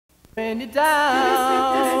When you're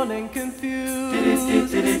down and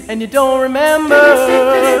confused and you don't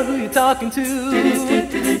remember who you're talking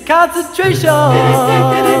to, concentration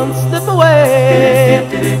slip away,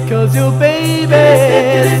 'cause your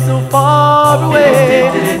baby's so far away.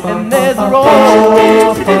 And there's a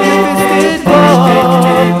rose-fisted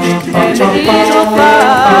glove, and the angel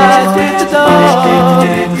flies with the dove.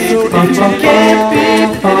 So if you can't be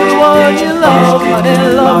the one you love, honey,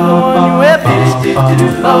 love the one you're with.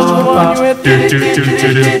 Love the one you're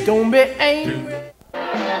with. Don't be angry.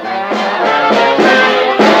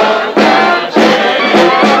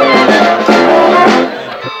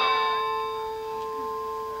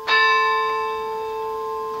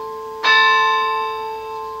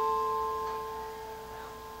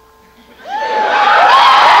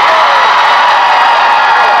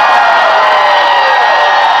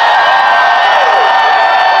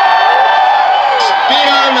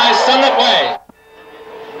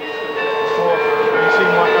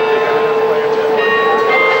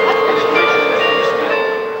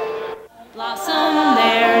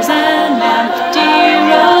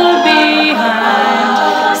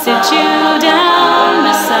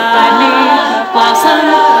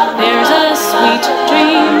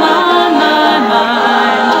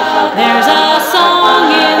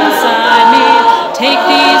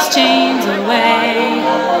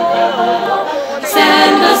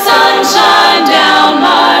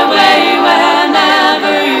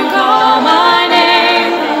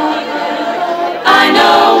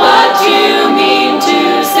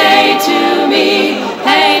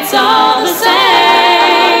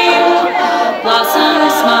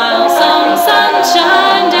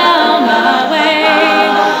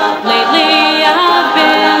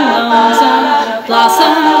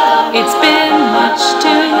 It's been much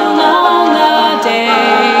too long a day.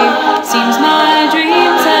 Seems my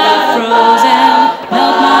dreams have frozen,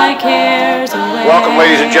 melt my cares away. Welcome,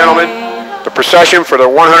 ladies and gentlemen. The procession for the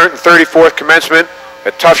 134th commencement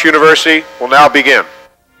at Tufts University will now begin.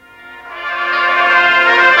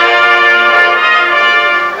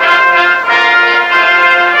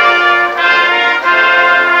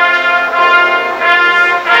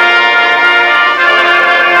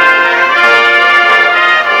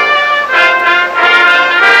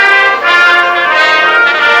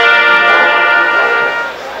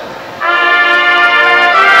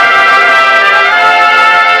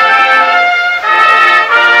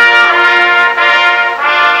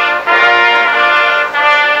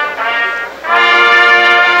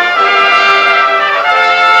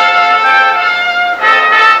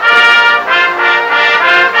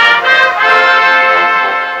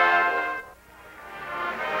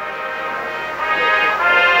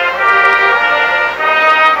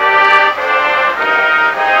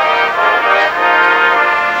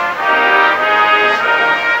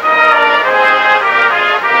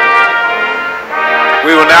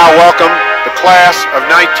 We will now welcome the class of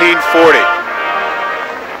 1940.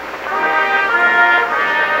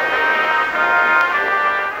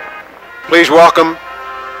 Please welcome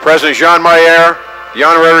President Jean Mayer, the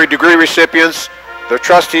honorary degree recipients, the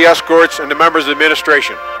trustee escorts, and the members of the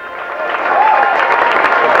administration.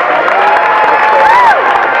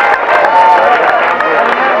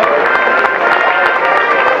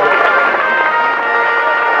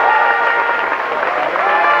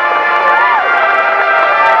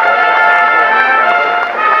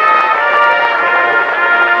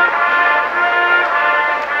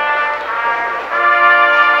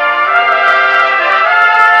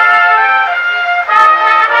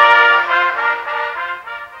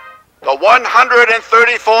 The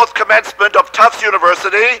 134th commencement of Tufts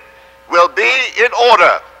University will be in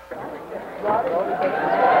order.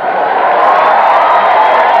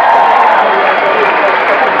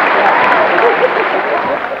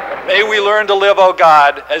 May we learn to live, O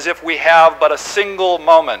God, as if we have but a single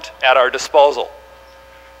moment at our disposal.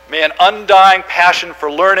 May an undying passion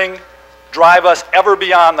for learning drive us ever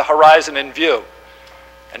beyond the horizon in view.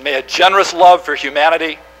 And may a generous love for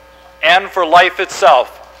humanity and for life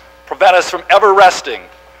itself prevent us from ever resting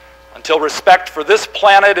until respect for this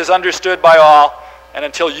planet is understood by all and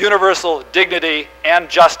until universal dignity and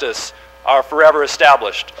justice are forever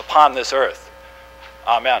established upon this earth.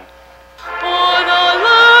 Amen.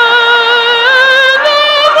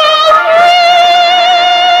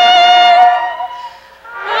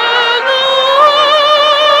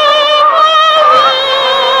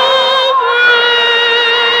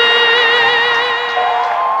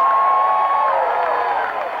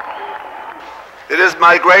 It is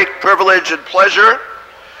my great privilege and pleasure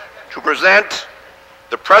to present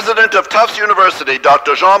the President of Tufts University,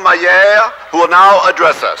 Dr. Jean Mayer, who will now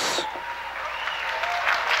address us.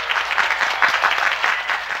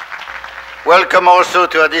 Welcome also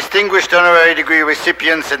to our distinguished honorary degree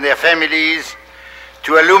recipients and their families,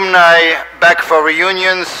 to alumni back for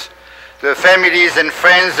reunions, to the families and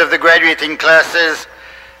friends of the graduating classes,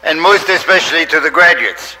 and most especially to the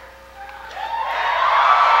graduates.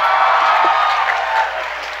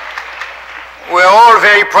 We're all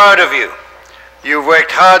very proud of you. You've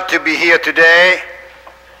worked hard to be here today.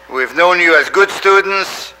 We've known you as good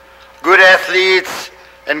students, good athletes,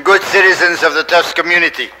 and good citizens of the Tufts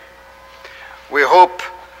community. We hope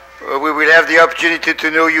we will have the opportunity to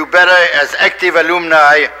know you better as active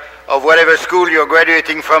alumni of whatever school you're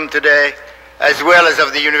graduating from today, as well as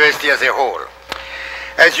of the university as a whole.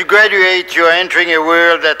 As you graduate, you are entering a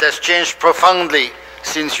world that has changed profoundly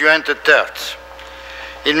since you entered Tufts.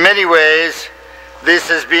 In many ways, this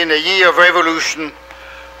has been a year of revolution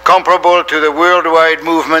comparable to the worldwide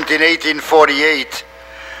movement in 1848,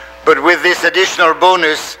 but with this additional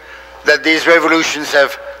bonus that these revolutions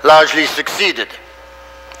have largely succeeded.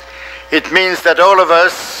 It means that all of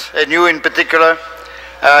us, and you in particular,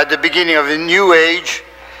 are at the beginning of a new age,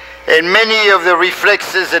 and many of the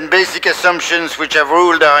reflexes and basic assumptions which have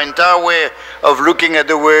ruled our entire way of looking at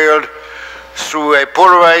the world through a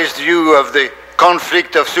polarized view of the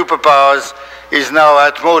conflict of superpowers is now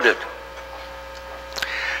outmoded.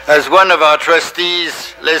 As one of our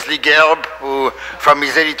trustees, Leslie Gelb, who from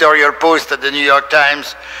his editorial post at the New York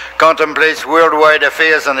Times contemplates worldwide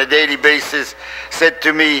affairs on a daily basis, said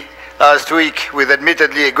to me last week, with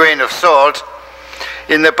admittedly a grain of salt,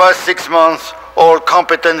 in the past 6 months, all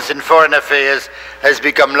competence in foreign affairs has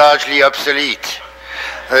become largely obsolete.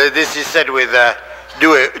 This is said with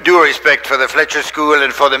due respect for the Fletcher School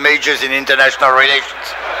and for the majors in international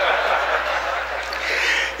relations.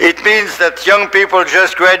 It means that young people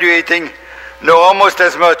just graduating know almost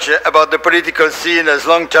as much about the political scene as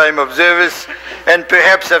long-time observers, and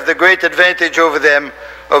perhaps have the great advantage over them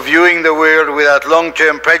of viewing the world without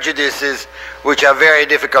long-term prejudices which are very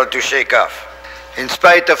difficult to shake off. In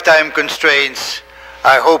spite of time constraints,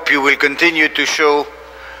 I hope you will continue to show,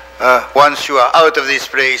 once you are out of this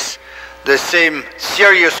place, the same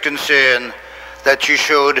serious concern that you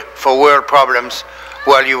showed for world problems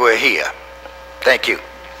while you were here. Thank you.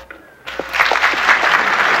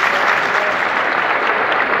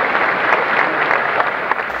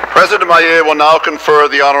 President Mayer will now confer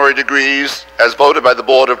the honorary degrees as voted by the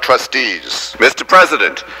Board of Trustees. Mr.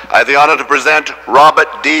 President, I have the honor to present Robert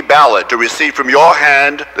D. Ballard to receive from your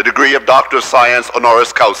hand the degree of Doctor of Science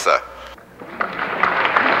honoris causa.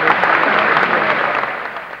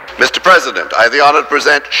 Mr. President, I have the honor to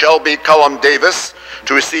present Shelby Cullum Davis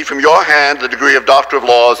to receive from your hand the degree of Doctor of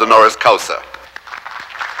Laws honoris causa.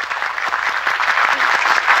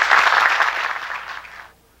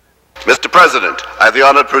 Mr. President, I have the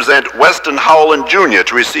honor to present Weston Howland Jr.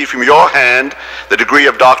 to receive from your hand the degree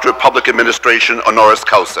of Doctor of Public Administration honoris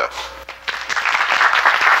causa.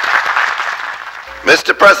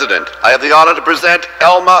 Mr. President, I have the honor to present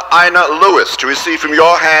Elma Ina Lewis to receive from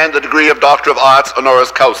your hand the degree of Doctor of Arts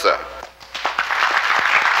honoris causa.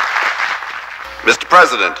 Mr.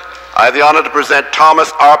 President, I have the honor to present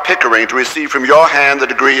Thomas R. Pickering to receive from your hand the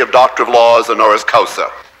degree of Doctor of Laws honoris causa.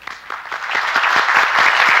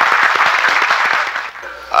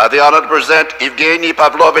 I have the honor to present Evgeny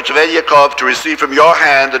Pavlovich Velyakov to receive from your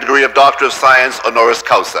hand the degree of Doctor of Science honoris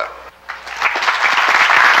causa.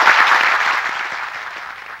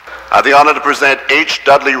 I have the honor to present H.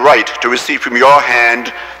 Dudley Wright to receive from your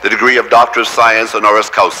hand the degree of Doctor of Science honoris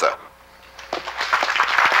causa.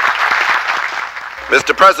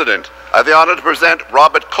 Mr. President, I have the honor to present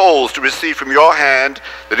Robert Coles to receive from your hand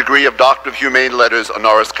the degree of Doctor of Humane Letters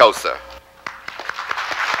honoris causa.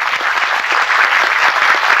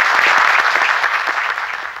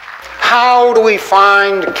 How do we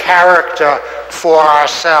find character for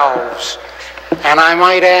ourselves? And I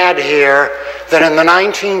might add here that in the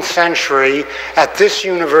 19th century, at this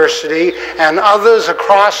university and others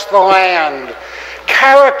across the land,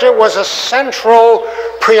 character was a central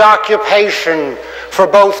preoccupation for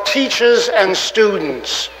both teachers and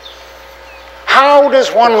students. How does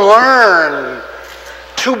one learn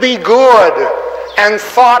to be good and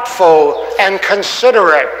thoughtful and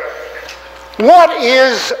considerate? What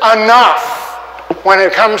is enough when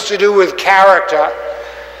it comes to do with character?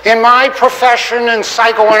 In my profession in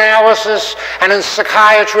psychoanalysis and in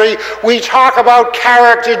psychiatry, we talk about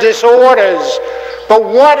character disorders. But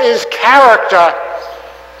what is character?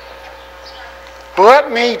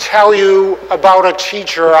 Let me tell you about a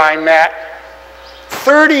teacher I met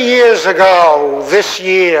 30 years ago this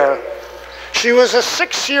year. She was a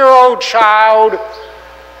 6-year-old child,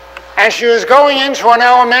 and she was going into an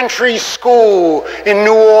elementary school in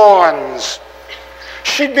New Orleans.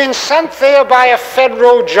 She'd been sent there by a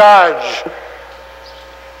federal judge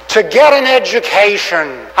to get an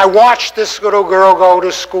education. I watched this little girl go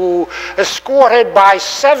to school, escorted by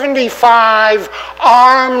 75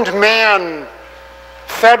 armed men,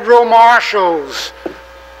 federal marshals,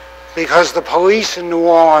 because the police in New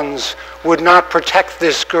Orleans would not protect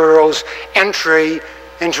this girl's entry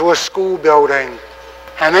into a school building.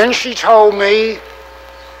 And then she told me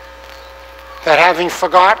that having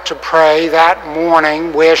forgot to pray that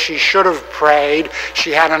morning where she should have prayed,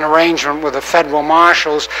 she had an arrangement with the federal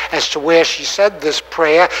marshals as to where she said this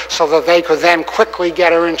prayer so that they could then quickly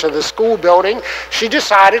get her into the school building. She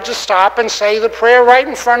decided to stop and say the prayer right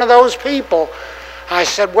in front of those people. I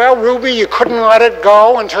said, well, Ruby, you couldn't let it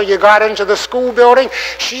go until you got into the school building?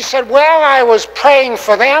 She said, well, I was praying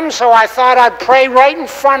for them, so I thought I'd pray right in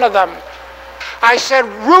front of them. I said,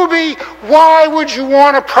 Ruby, why would you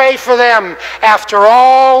want to pray for them after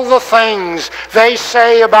all the things they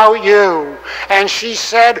say about you? And she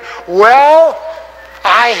said, well,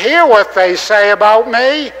 I hear what they say about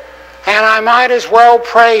me, and I might as well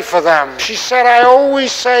pray for them. She said, I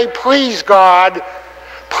always say, please, God,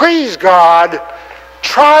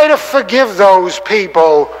 try to forgive those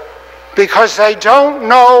people because they don't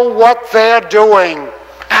know what they're doing.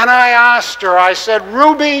 And I asked her, I said,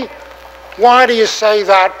 Ruby, why do you say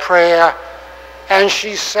that prayer? And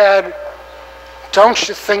she said, don't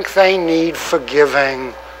you think they need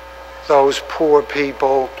forgiving, those poor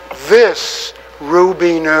people? This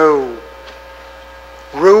Ruby knew.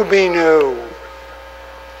 Ruby knew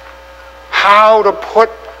how to put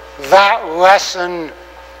that lesson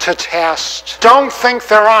to test. Don't think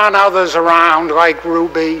there aren't others around like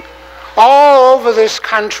Ruby. All over this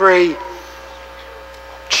country,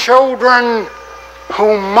 children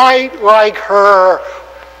who might, like her,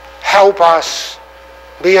 help us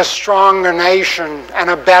be a stronger nation and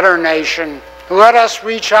a better nation. Let us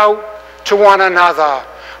reach out to one another.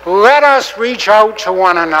 Let us reach out to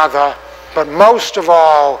one another. But most of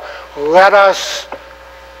all, let us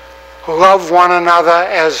love one another,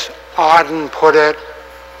 as Auden put it,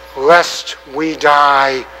 lest we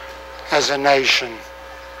die as a nation,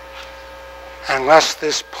 and lest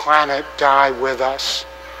this planet die with us.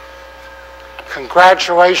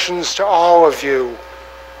 Congratulations to all of you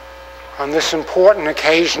on this important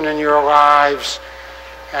occasion in your lives,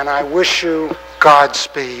 and I wish you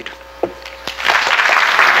Godspeed.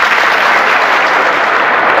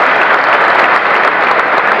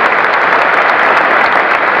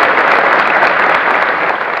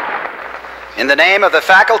 In the name of the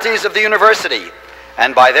faculties of the university,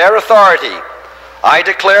 and by their authority, I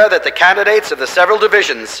declare that the candidates of the several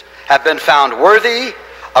divisions have been found worthy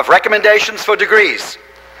of recommendations for degrees.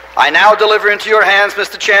 I now deliver into your hands,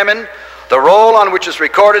 Mr. Chairman, the roll on which is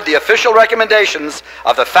recorded the official recommendations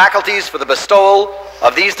of the faculties for the bestowal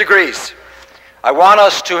of these degrees. I want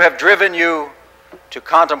us to have driven you to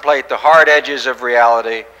contemplate the hard edges of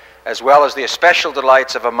reality, as well as the especial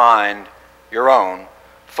delights of a mind, your own,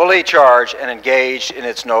 fully charged and engaged in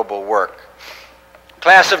its noble work.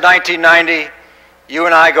 Class of 1990, you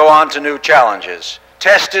and I go on to new challenges,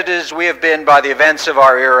 tested as we have been by the events of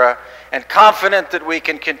our era, and confident that we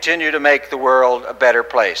can continue to make the world a better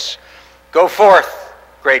place. Go forth,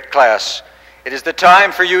 great class. It is the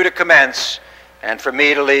time for you to commence and for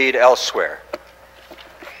me to lead elsewhere.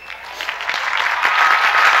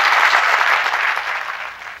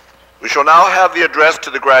 We shall now have the address to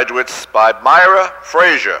the graduates by Myra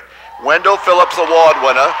Frazier, Wendell Phillips Award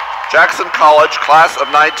winner, Jackson College, class of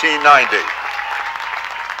 1990.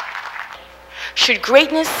 Should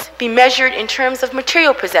greatness be measured in terms of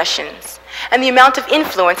material possessions and the amount of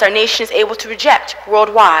influence our nation is able to project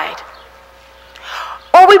worldwide?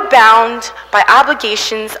 Or are we bound by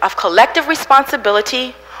obligations of collective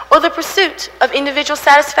responsibility or the pursuit of individual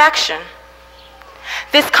satisfaction?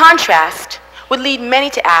 This contrast would lead many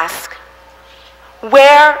to ask,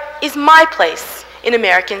 where is my place in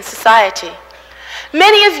American society?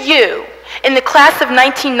 Many of you in the class of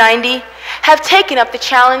 1990 have taken up the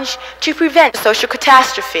challenge to prevent social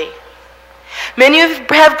catastrophe. Many of you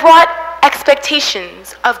have brought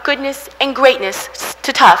expectations of goodness and greatness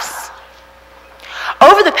to Tufts.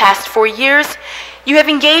 Over the past 4 years, you have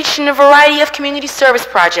engaged in a variety of community service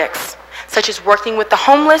projects, such as working with the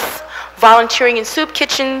homeless, volunteering in soup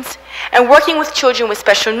kitchens, and working with children with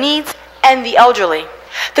special needs and the elderly.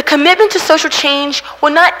 The commitment to social change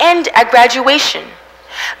will not end at graduation.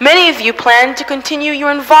 Many of you plan to continue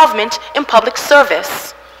your involvement in public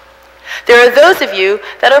service. There are those of you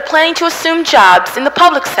that are planning to assume jobs in the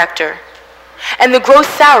public sector, and the gross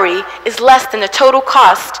salary is less than the total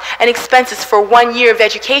cost and expenses for 1 year of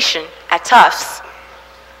education at Tufts.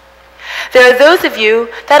 There are those of you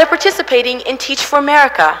that are participating in Teach for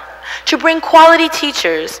America to bring quality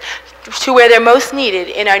teachers to where they're most needed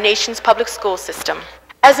in our nation's public school system.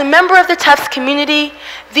 As a member of the Tufts community,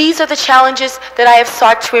 these are the challenges that I have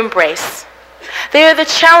sought to embrace. They are the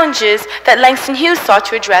challenges that Langston Hughes sought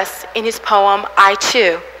to address in his poem, I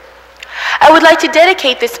Too. I would like to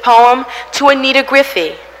dedicate this poem to Anita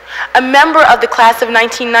Griffey, a member of the class of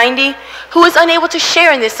 1990 who was unable to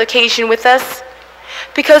share in this occasion with us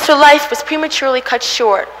because her life was prematurely cut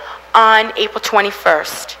short on April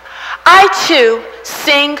 21st. I too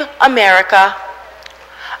sing America.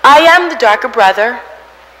 I am the darker brother.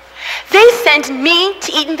 They send me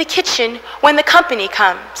to eat in the kitchen when the company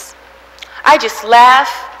comes. I just laugh,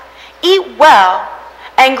 eat well,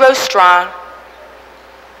 and grow strong.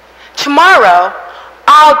 Tomorrow,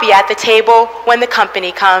 I'll be at the table when the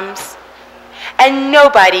company comes, and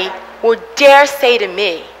nobody will dare say to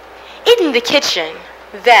me, eat in the kitchen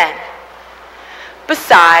then.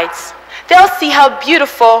 Besides, they'll see how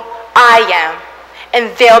beautiful I am,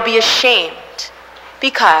 and they'll be ashamed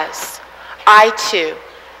because I too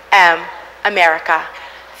am America.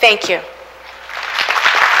 Thank you.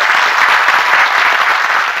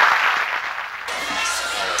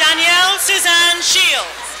 Danielle Suzanne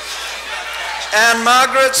Shields. Anne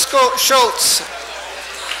Margaret Schultz.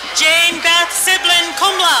 Jane Beth Siblin,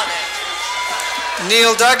 cum laude.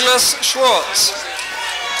 Neil Douglas Schwartz.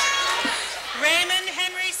 Raymond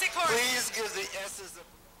Henry Sikorsky. Please give the S's a...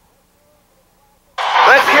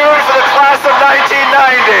 Let's hear it for the class of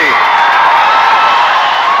 1990.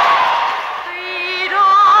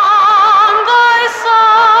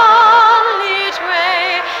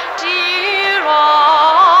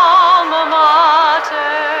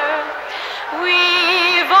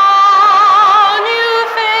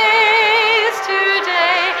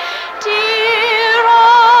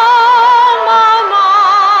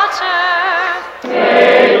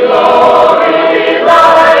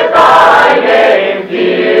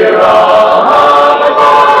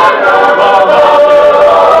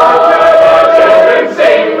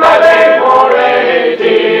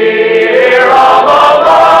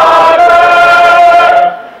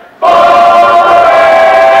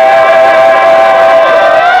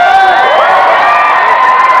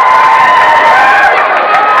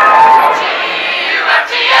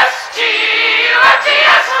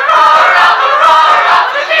 Roar of the